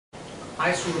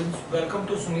Hi students, welcome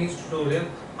to Sunil's tutorial.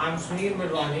 I am Sunil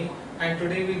Mirwani and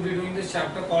today we will be doing this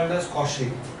chapter called as cost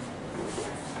sheet.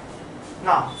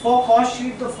 Now for cost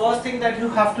sheet, the first thing that you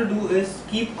have to do is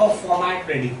keep a format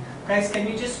ready. Guys, can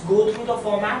we just go through the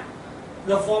format?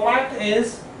 The format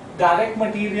is direct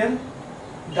material,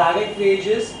 direct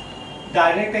wages,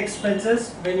 direct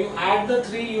expenses. When you add the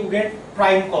three, you get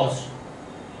prime cost.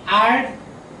 Add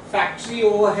factory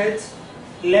overheads,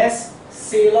 less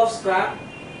sale of scrap,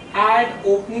 add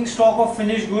opening stock of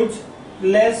finished goods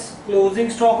less closing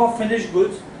stock of finished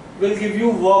goods will give you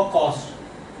work cost.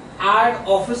 Add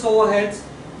office overheads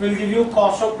will give you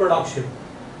cost of production.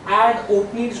 Add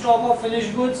opening stock of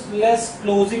finished goods less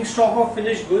closing stock of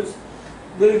finished goods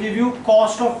will give you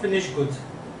cost of finished goods.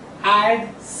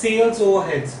 Add sales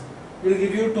overheads will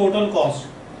give you total cost.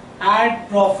 Add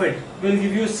profit will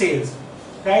give you sales.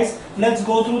 Guys, let's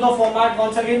go through the format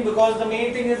once again because the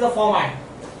main thing is the format.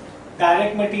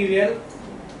 Direct material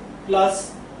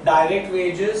plus direct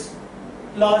wages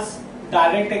plus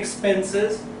direct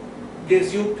expenses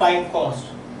gives you prime cost.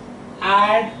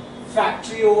 Add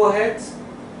factory overheads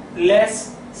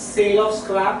less sale of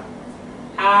scrap.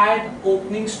 Add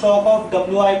opening stock of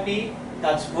WIP,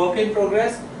 that's work in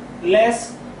progress,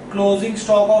 less closing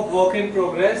stock of work in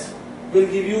progress will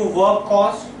give you work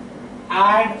cost.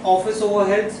 Add office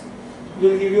overheads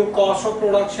will give you cost of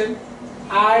production.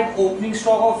 Add opening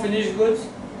stock of finished goods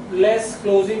less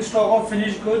closing stock of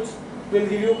finished goods will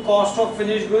give you cost of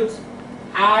finished goods.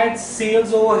 Add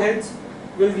sales overheads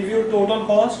will give you total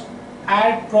cost.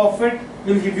 Add profit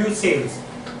will give you sales.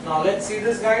 Now let's see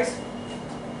this, guys.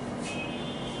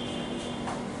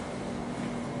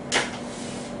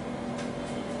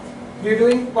 We're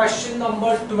doing question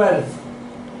number 12.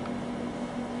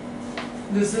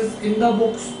 This is in the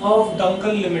books of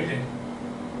Dunkel Limited.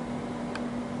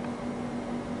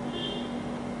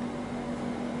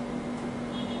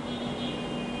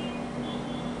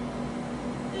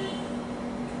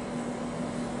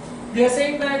 They are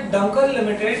saying that Dunkel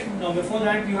Limited, now before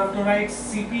that you have to write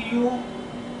CPU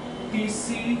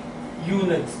TC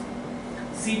units.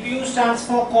 CPU stands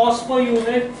for cost per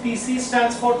unit, TC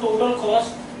stands for total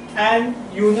cost, and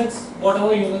units,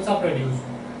 whatever units are produced.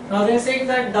 Now they are saying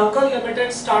that Dunkel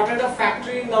Limited started a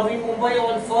factory in Navi Mumbai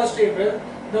on 1st April.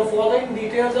 The following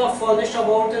details are furnished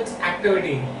about its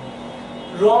activity.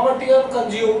 Raw material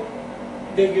consumed,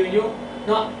 they give you.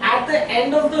 Now at the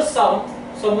end of the sum,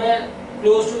 somewhere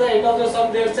close to the end of the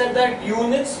sum, they have said that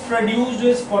units produced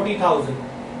is 40,000.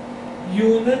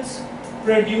 Units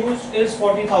produced is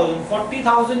 40,000.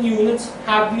 40,000 units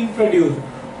have been produced.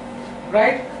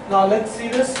 Right? Now let's see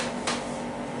this.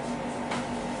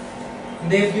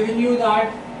 They've given you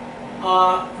that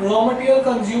raw material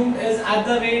consumed is at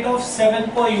the rate of 7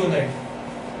 per unit.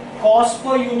 Cost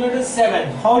per unit is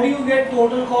 7. How do you get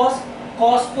total cost?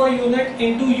 Cost per unit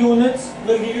into units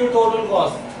will give you total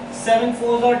cost. 7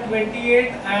 fours are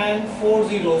 28 and 4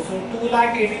 zeros. So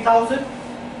 2,80,000.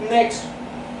 Next,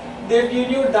 they've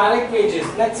given you direct wages.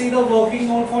 Let's see the working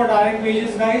note for direct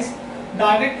wages, guys.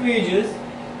 Direct wages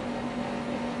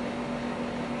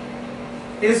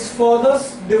is further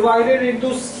divided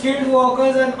into skilled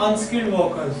workers and unskilled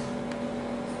workers.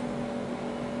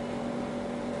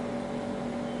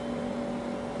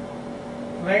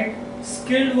 Right?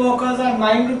 Skilled workers are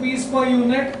 9 rupees per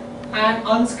unit and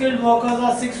unskilled workers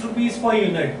are 6 rupees per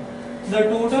unit. The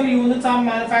total units I'm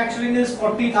manufacturing is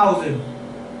 40,000.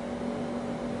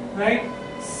 Right?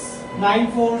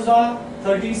 9 fours are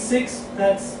 36,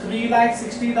 that's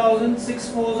 3,60,000. 6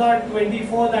 fours are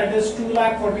 24, that is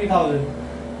 2,40,000.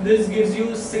 This gives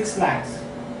you 6 lakhs.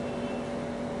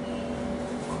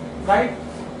 Right?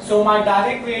 So my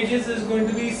direct wages is going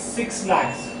to be 6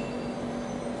 lakhs.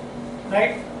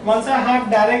 Right? Once I have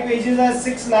direct wages as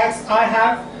 6 lakhs, I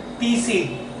have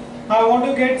TC. I want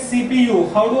to get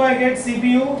CPU. How do I get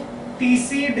CPU?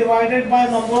 TC divided by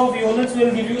number of units will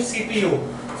give you CPU.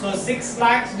 So 6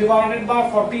 lakhs divided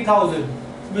by 40,000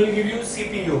 will give you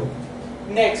CPU.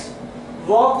 Next,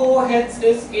 work overheads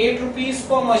is 8 rupees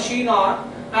per machine hour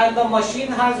and the machine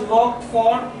has worked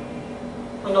for,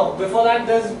 before that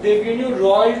they've given you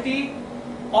royalty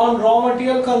on raw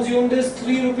material consumed is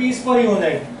 3 rupees per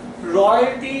unit.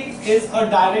 Royalty is a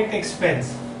direct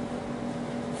expense.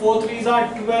 4 threes are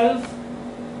 12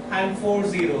 and 4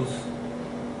 zeros.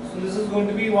 So this is going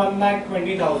to be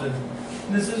 1,20,000.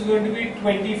 This is going to be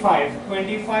 25.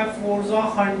 25 fours are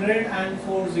 100 and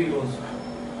 4 zeros.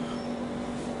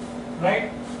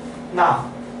 Right?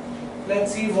 Now,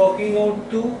 let's see working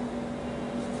out 2.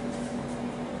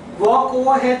 Work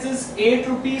overheads is 8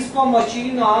 rupees per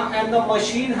machine hour and the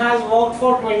machine has worked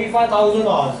for 25,000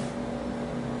 hours.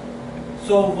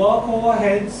 So work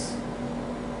overheads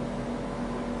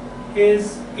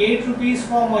is 8 rupees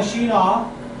for machine hour,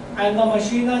 and the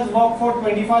machine has worked for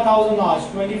 25,000 hours.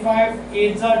 25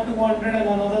 8s are 200 and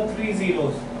another 3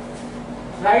 zeros.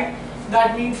 Right?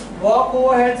 That means work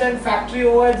overheads and factory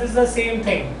overheads is the same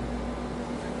thing.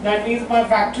 That means my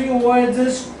factory overheads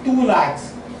is 2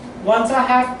 lakhs. Once I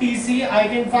have TC, I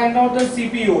can find out the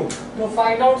CPU. To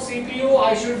find out CPU,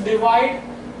 I should divide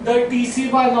the TC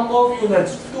by number of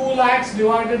units. 2 lakhs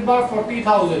divided by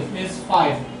 40,000 is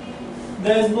 5.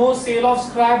 There is no sale of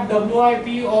scrap,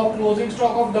 WIP or closing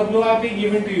stock of WIP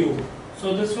given to you.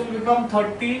 So this will become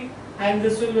 30 and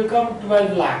this will become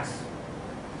 12 lakhs.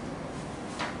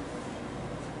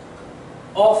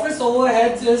 Office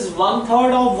overheads is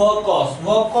 1/3 of work cost.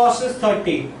 Work cost is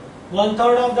 30.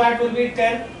 1/3 of that will be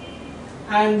 10.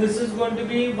 And this is going to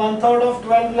be 1/3 of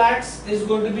 12 lakhs is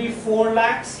going to be 4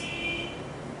 lakhs.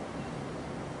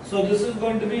 So this is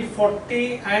going to be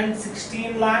 40 and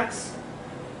 16 lakhs.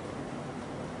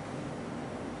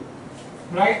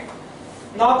 Right?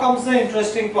 Now comes the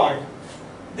interesting part.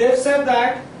 They've said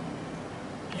that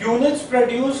units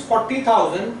produce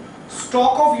 40,000.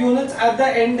 Stock of units at the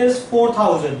end is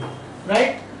 4,000.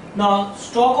 Right? Now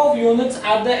stock of units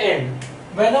at the end.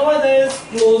 Whenever there is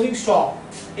closing stock,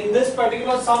 in this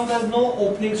particular sum there is no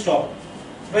opening stock.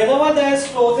 Whenever there is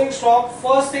closing stock,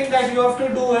 first thing that you have to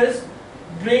do is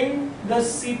bring the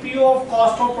CPU of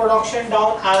cost of production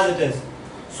down as it is.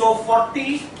 So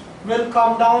 40 will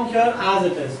come down here as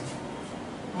it is.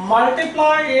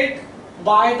 Multiply it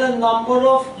by the number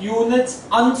of units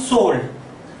unsold.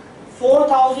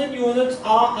 4,000 units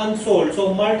are unsold.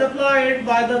 So multiply it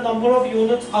by the number of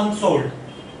units unsold.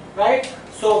 Right?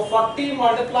 So 40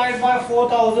 multiplied by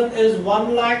 4,000 is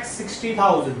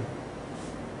 1,60,000.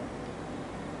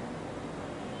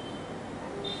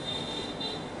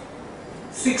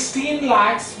 16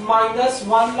 lakhs minus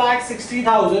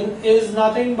 1,60,000 is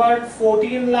nothing but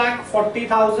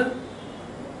 14,40,000.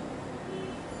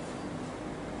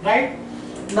 Right?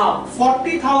 Now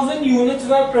 40,000 units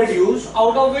were produced,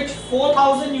 out of which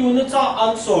 4,000 units are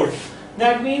unsold.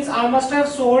 That means I must have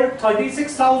sold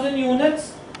 36,000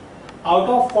 units. Out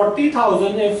of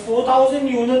 40,000, if 4,000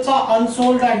 units are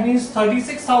unsold, that means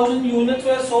 36,000 units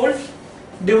were sold.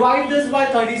 Divide this by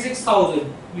 36,000,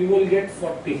 you will get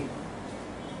 40.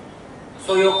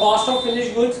 So your cost of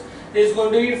finished goods is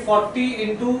going to be 40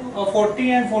 into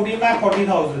 40 and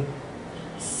 14,40,000.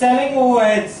 Selling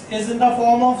overheads is in the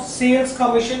form of sales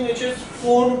commission, which is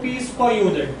 4 rupees per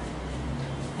unit.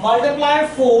 Multiply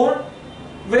 4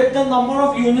 with the number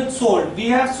of units sold. We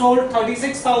have sold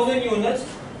 36,000 units.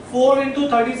 4 into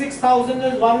 36,000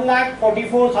 is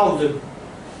 1,44,000.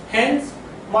 Hence,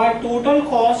 my total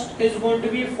cost is going to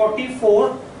be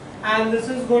 44, and this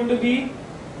is going to be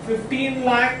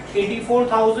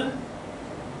 15,84,000.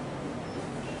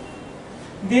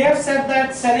 They have said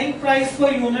that selling price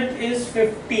per unit is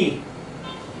 50.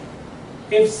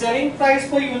 If selling price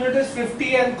per unit is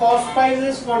 50 and cost price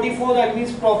is 44, that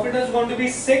means profit is going to be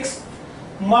 6.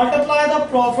 Multiply the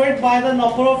profit by the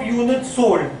number of units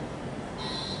sold.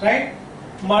 Right?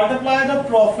 Multiply the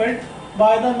profit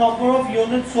by the number of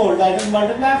units sold. That is,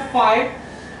 multiply 5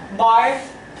 by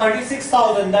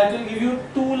 36,000. That will give you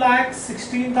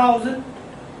 2,16,000.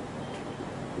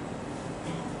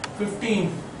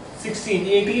 15, 16,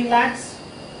 18 lakhs.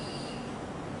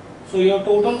 So your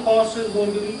total cost is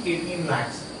going to be 18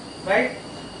 lakhs. Right?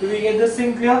 Do we get this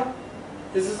thing clear?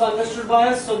 This is understood by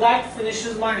us. So that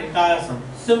finishes my entire sum.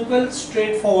 Simple,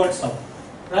 straightforward sum.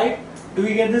 Right? Do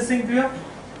we get this thing clear?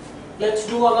 Let's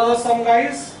do another sum,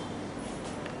 guys.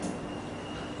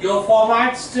 Your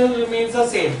format still remains the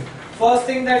same. First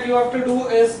thing that you have to do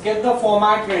is get the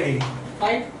format ready.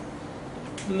 Fine.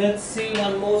 Let's see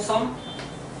one more sum.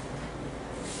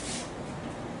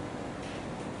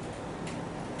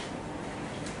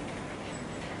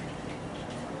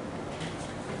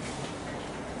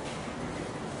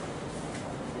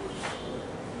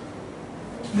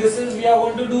 This is, we are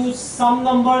going to do sum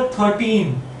number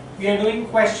 13. We are doing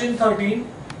question 13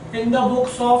 in the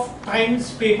books of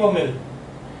Times Paper Mill.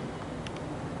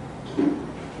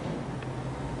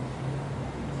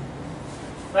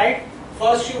 Right?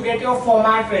 First you get your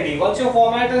format ready. Once your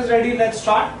format is ready, let's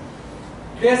start.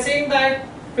 They are saying that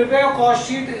prepare a cost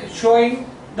sheet showing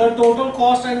the total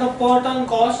cost and the per ton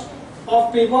cost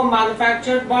of paper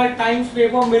manufactured by Times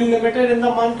Paper Mill Limited in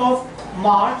the month of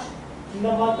March. In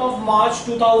the month of March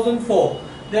 2004.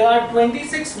 There are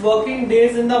 26 working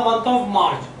days in the month of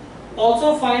March.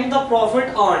 Also find the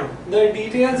profit earned. The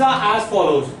details are as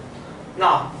follows.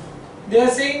 Now, they are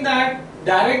saying that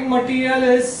direct material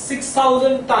is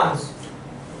 6,000 tons.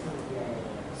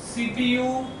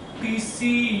 CPU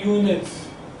TC units.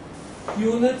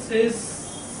 Units is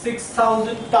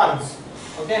 6,000 tons.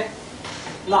 Okay.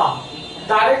 Now,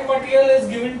 direct material is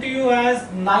given to you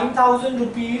as 9,000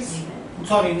 rupees,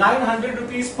 sorry, 900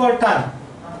 rupees per ton.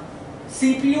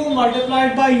 CPU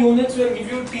multiplied by units will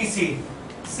give you TC.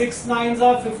 6 nines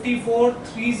are 54,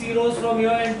 3 zeros from here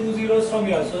and 2 zeros from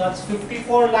here. So that's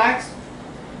 54 lakhs.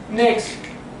 Next,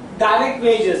 direct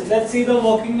wages. Let's see the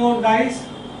working note, guys.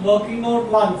 Working note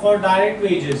 1 for direct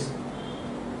wages.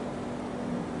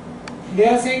 They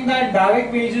are saying that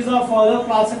direct wages are further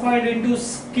classified into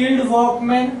skilled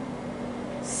workmen,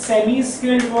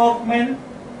 semi-skilled workmen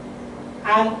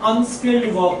and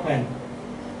unskilled workmen.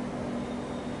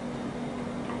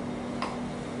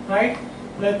 Right?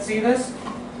 Let's see this.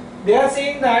 They are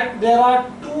saying that there are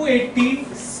 280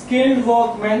 skilled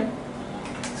workmen,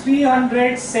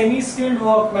 300 semi-skilled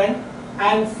workmen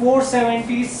and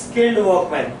 470 skilled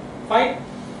workmen. Fine?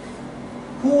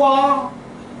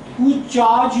 Who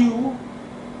charge you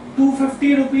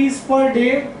 250 rupees per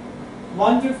day,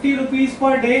 150 rupees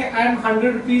per day and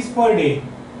 100 rupees per day.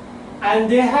 And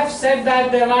they have said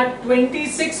that there are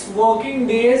 26 working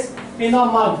days in a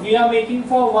month. We are making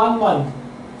for 1 month.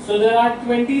 So there are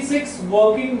 26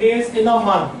 working days in a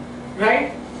month,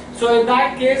 right? So in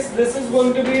that case, this is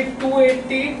going to be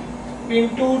 280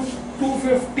 into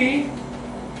 250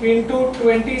 into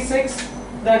 26.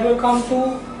 That will come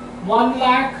to 1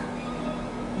 lakh.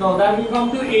 No, that will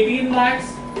come to 18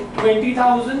 lakhs,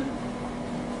 20,000.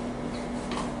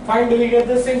 Fine, do we get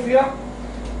this thing clear?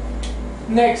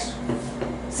 Next,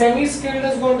 semi-skilled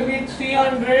is going to be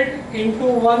 300 into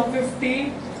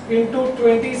 150 into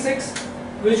 26,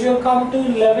 which will come to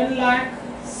 11 lakh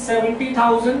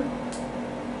 70,000.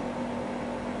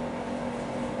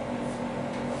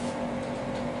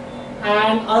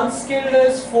 And unskilled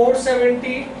is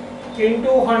 470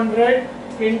 into 100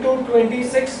 into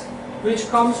 26, which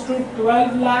comes to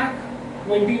 12 lakh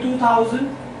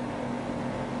 22,000.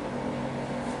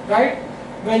 Right?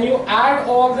 When you add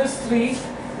all this three,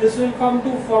 this will come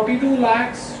to 42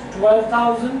 lakhs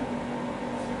 12,000.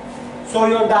 So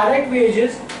your direct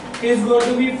wages is going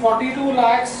to be 42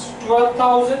 lakhs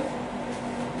 12,000.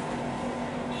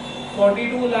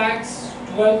 42 lakhs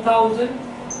 12,000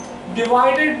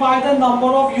 divided by the number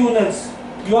of units.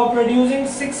 You are producing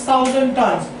 6,000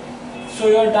 tons. So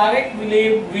your direct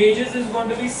wages is going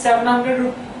to be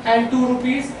 702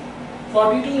 rupees.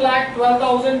 42 lakh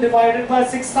 12,000 divided by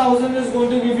 6,000 is going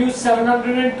to give you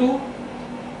 702.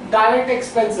 Direct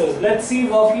expenses. Let's see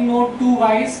working note 2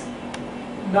 guys.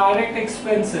 Direct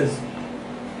expenses.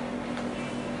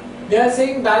 They are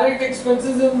saying direct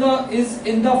expenses is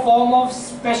in the form of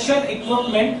special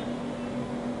equipment.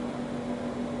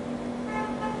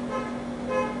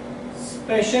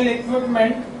 Special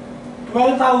equipment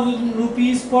 12,000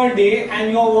 rupees per day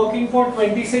and you are working for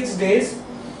 26 days.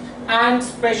 And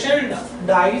special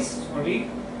dies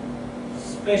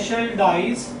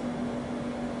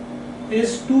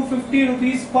is 250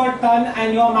 rupees per ton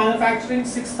and you are manufacturing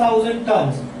 6,000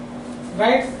 tons,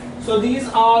 right? So these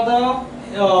are the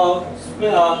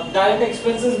direct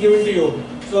expenses given to you.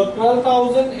 So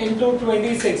 12,000 into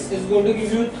 26 is going to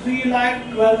give you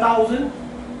 3,12,000.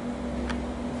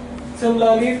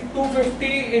 Similarly,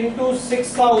 250 into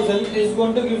 6,000 is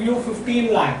going to give you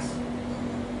 15 lakhs.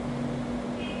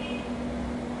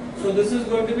 So this is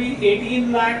going to be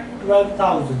 18 lakh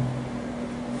 12,000.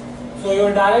 So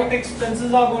your direct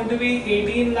expenses are going to be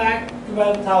 18 lakh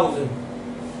 12,000.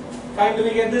 Fine, do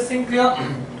we get this thing clear?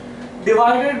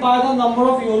 Divided by the number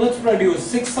of units produced.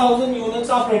 6,000 units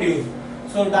are produced.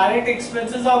 So direct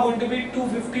expenses are going to be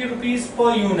 250 rupees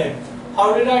per unit.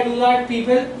 How did I do that,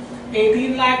 people?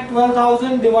 18 lakh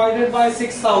 12,000 divided by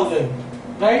 6,000.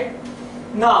 Right?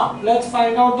 Now, let's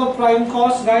find out the prime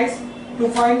cost, guys. To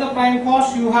find the prime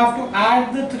cost, you have to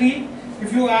add the 3.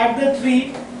 If you add the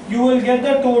 3, you will get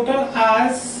the total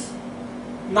as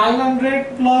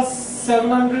 900 plus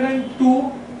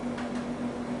 702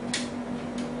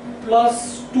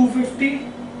 plus 250.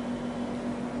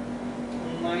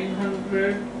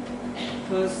 900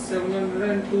 plus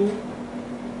 702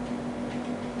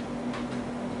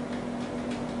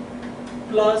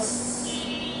 plus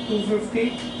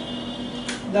 250.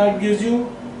 That gives you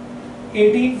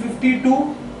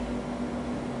 1852.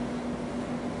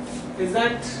 Is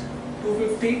that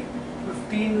 250?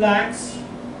 15 lakhs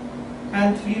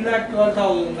and 3 lakh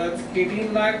 12,000. That's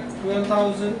 18 lakh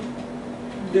 12,000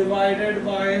 divided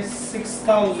by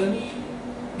 6,000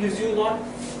 gives you not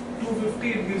 250,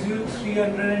 it gives you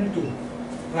 302.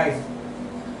 Right.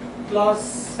 Plus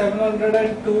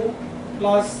 702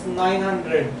 plus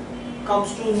 900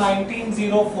 comes to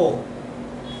 1904.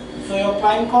 So your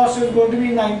prime cost is going to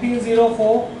be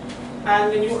 1904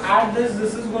 and when you add this,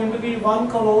 this is going to be 1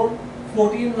 crore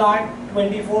 14 lakh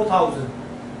 24,000.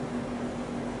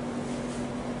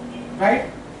 Right?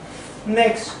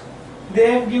 Next,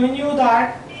 they have given you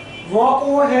that work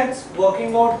overheads,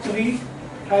 working out 3.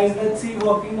 Guys, let's see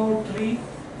working out 3.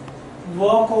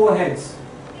 Work overheads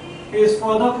is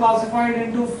further classified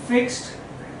into fixed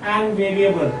and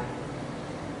variable.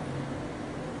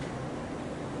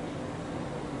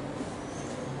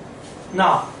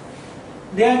 Now,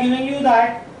 they are giving you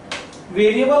that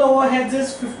variable overheads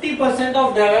is 50%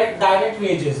 of direct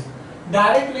wages.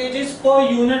 Direct wages per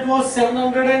unit was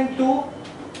 702.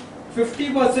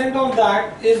 50% of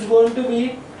that is going to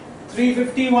be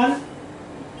 351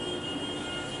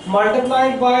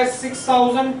 multiplied by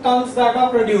 6,000 tons that are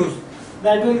produced.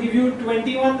 That will give you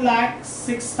 21 lakh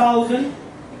 6,000.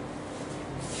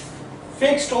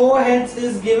 Fixed overheads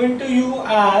is given to you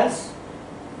as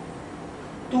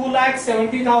 2 lakh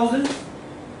 70,000.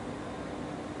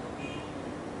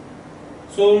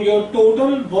 So your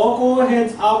total work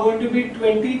overheads are going to be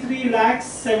 23 lakh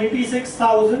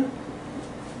 76,000.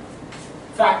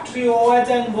 Factory overheads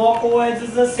and work overheads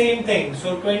is the same thing.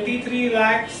 So 23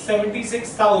 lakh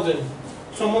 76,000.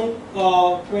 So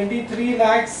 23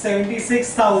 lakh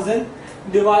 76,000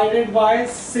 divided by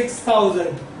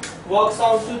 6,000 works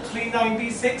out to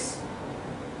 396.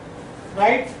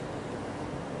 Right?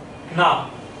 Now,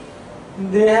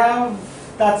 they have,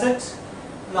 that's it.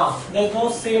 Now, there's no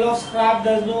sale of scrap,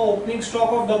 there's no opening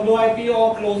stock of WIP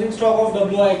or closing stock of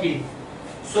WIP.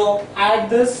 So, add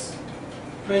this.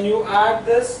 When you add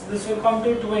this, this will come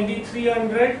to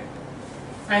 2300,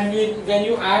 and when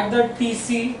you add the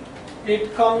TC,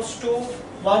 it comes to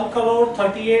 1 crore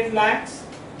 38 lakhs.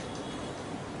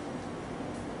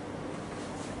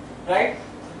 Right?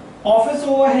 Office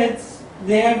overheads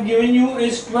they have given you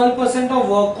is 12% of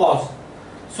work cost.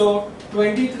 So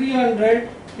 2300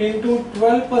 into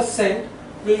 12%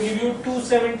 will give you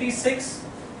 276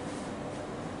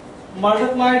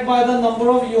 multiplied by the number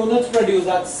of units produced,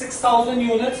 that's 6,000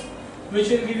 units, which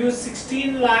will give you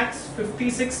 16 lakhs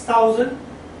 56,000.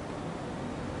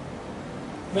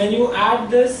 When you add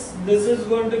this, this is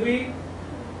going to be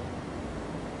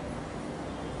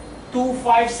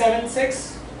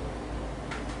 2576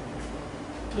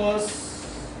 plus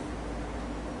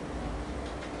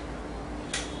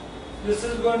this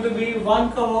is going to be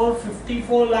 1 crore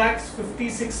 54 lakhs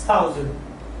 56,000.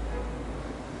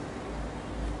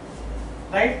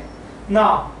 Right?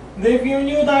 Now, they've given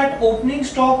you that opening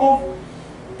stock of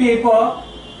paper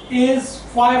is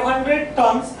 500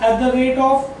 tons at the rate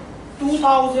of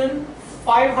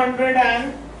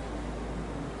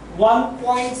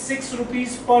 2,501.6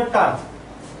 rupees per ton.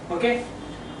 Okay?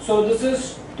 So this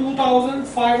is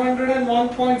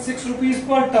 2,501.6 rupees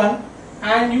per ton,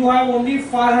 and you have only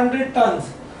 500 tons.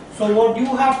 So what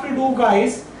you have to do,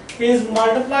 guys, is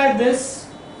multiply this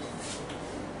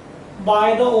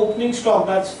by the opening stock,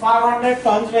 that's 500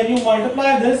 tons. When you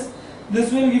multiply this,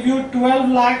 this will give you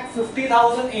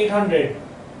 12,50,800.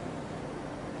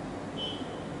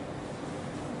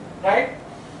 Right?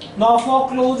 Now for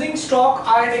closing stock,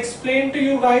 I had explained to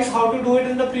you guys how to do it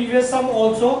in the previous sum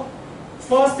also.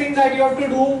 First thing that you have to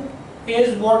do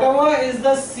is whatever is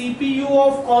the CPU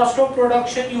of cost of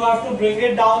production, you have to bring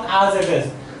it down as it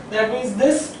is. That means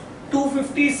this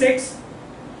 256,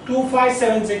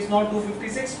 2576, not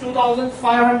 256,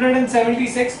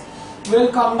 2576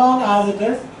 will come down as it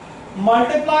is.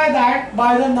 Multiply that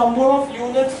by the number of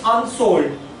units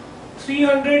unsold.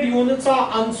 300 units are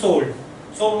unsold.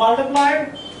 So multiply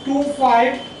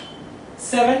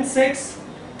 2576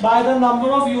 by the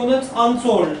number of units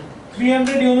unsold.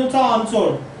 300 units are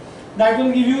unsold. That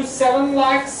will give you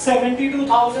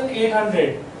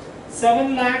 7,72,800.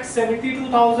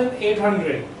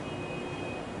 7,72,800.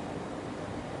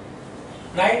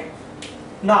 Right?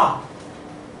 Now,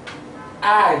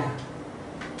 add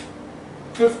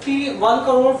 1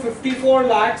 crore 54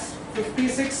 lakhs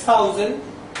 56,000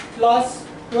 plus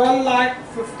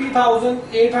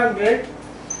 12,50,800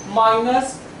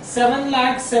 minus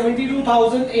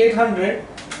 7,72,800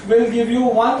 will give you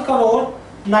 1 crore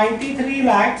 93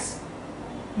 lakhs.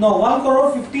 No, 1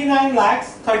 crore 59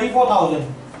 lakhs 34,000.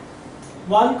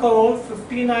 1 crore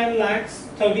 59 lakhs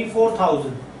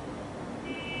 34,000.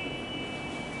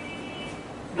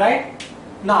 Right?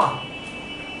 Now,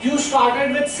 you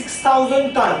started with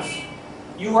 6,000 tons.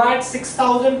 You had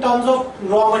 6,000 tons of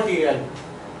raw material.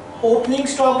 Opening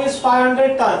stock is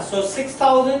 500 tons. So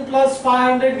 6,000 plus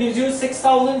 500 gives you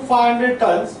 6,500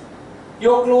 tons.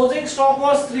 Your closing stock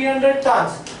was 300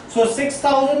 tons. So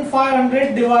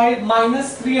 6,500 divide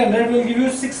minus 300 will give you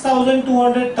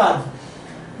 6,200 tons.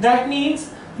 That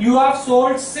means you have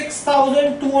sold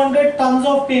 6,200 tons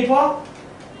of paper.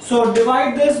 So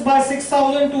divide this by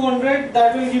 6,200,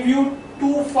 that will give you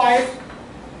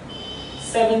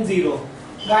 2570.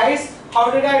 Guys, how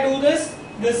did I do this?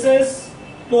 This is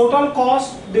total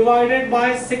cost divided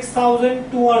by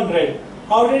 6,200.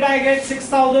 How did I get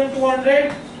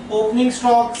 6,200? Opening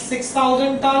stock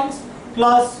 6,000 tons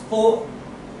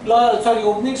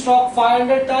opening stock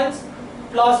 500 tons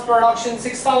plus production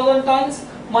 6,000 tons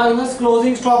minus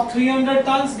closing stock 300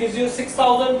 tons gives you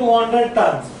 6,200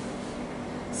 tons.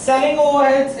 Selling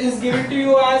overheads is given to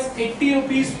you as 80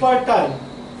 rupees per ton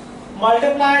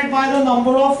multiplied by the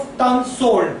number of tons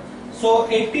sold. So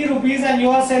 80 rupees and you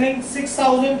are selling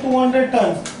 6,200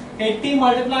 tons. 80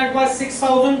 multiplied by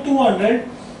 6,200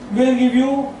 will give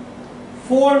you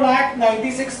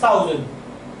 4,96,000.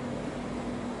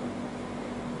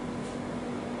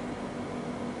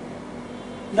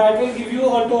 That will give you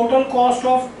a total cost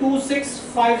of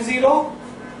 2,650.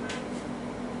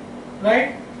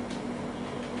 Right?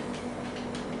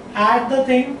 Add the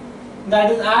thing, that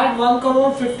is add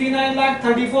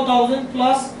 1,59,34,000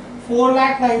 plus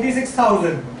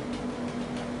 4,96,000.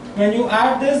 When you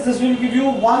add this, this will give you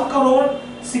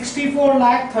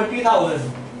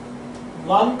 1,64,30,000.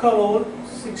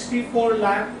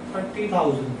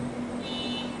 1,64,30,000.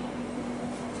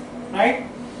 Right?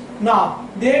 Now,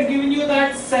 they have given you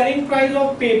that selling price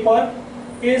of paper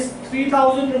is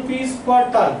 3,000 rupees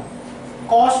per ton.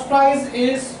 Cost price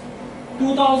is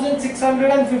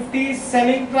 2,650.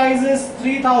 Selling price is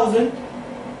 3,000.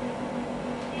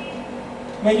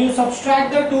 When you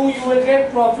subtract the two, you will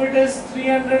get profit is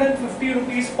 350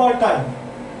 rupees per ton.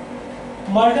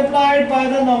 Multiplied by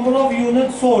the number of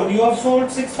units sold. You have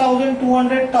sold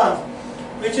 6,200 tons,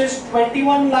 which is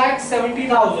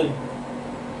 21,70,000.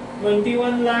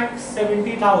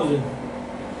 21,70,000.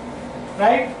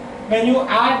 Right? When you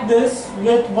add this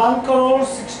with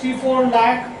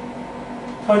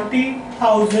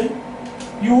 1,64,30,000,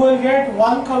 you will get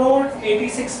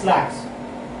 1,86 lakhs.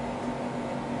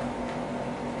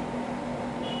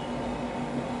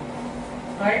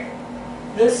 Right?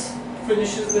 This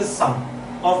finishes this sum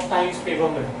of Times Paper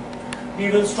Mill.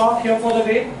 We will stop here for the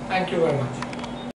day. Thank you very much.